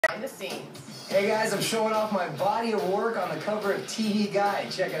Behind the scenes. Hey guys, I'm showing off my body of work on the cover of TV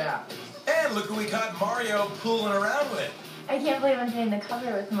Guide. Check it out. And look who we caught Mario fooling around with. I can't believe I'm doing the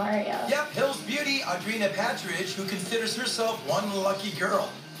cover with Mario. Yep, Hill's beauty, Audrina Patridge, who considers herself one lucky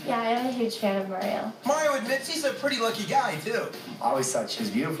girl. Yeah, I'm a huge fan of Mario. Mario admits he's a pretty lucky guy, too. I always thought she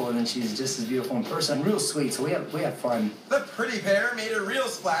was beautiful, and then she's just as beautiful in person. Real sweet, so we had fun. The pretty pair made a real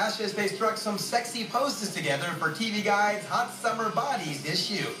splash as they struck some sexy poses together for TV Guide's Hot Summer Bodies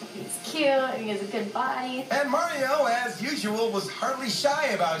issue. He's cute, he has a good body. And Mario, as usual, was hardly shy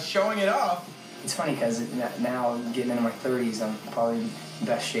about showing it off. It's funny because now, getting into my 30s, I'm probably in the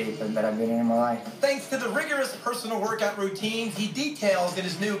best shape that I've been in my life. Thanks to the rigorous personal workout routines he details in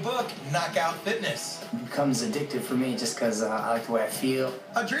his new book, Knockout Fitness. It becomes addictive for me just because I like the way I feel.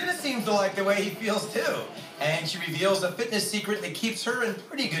 Audrina seems to like the way he feels, too. And she reveals a fitness secret that keeps her in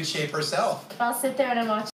pretty good shape herself. I'll sit there and I'm watching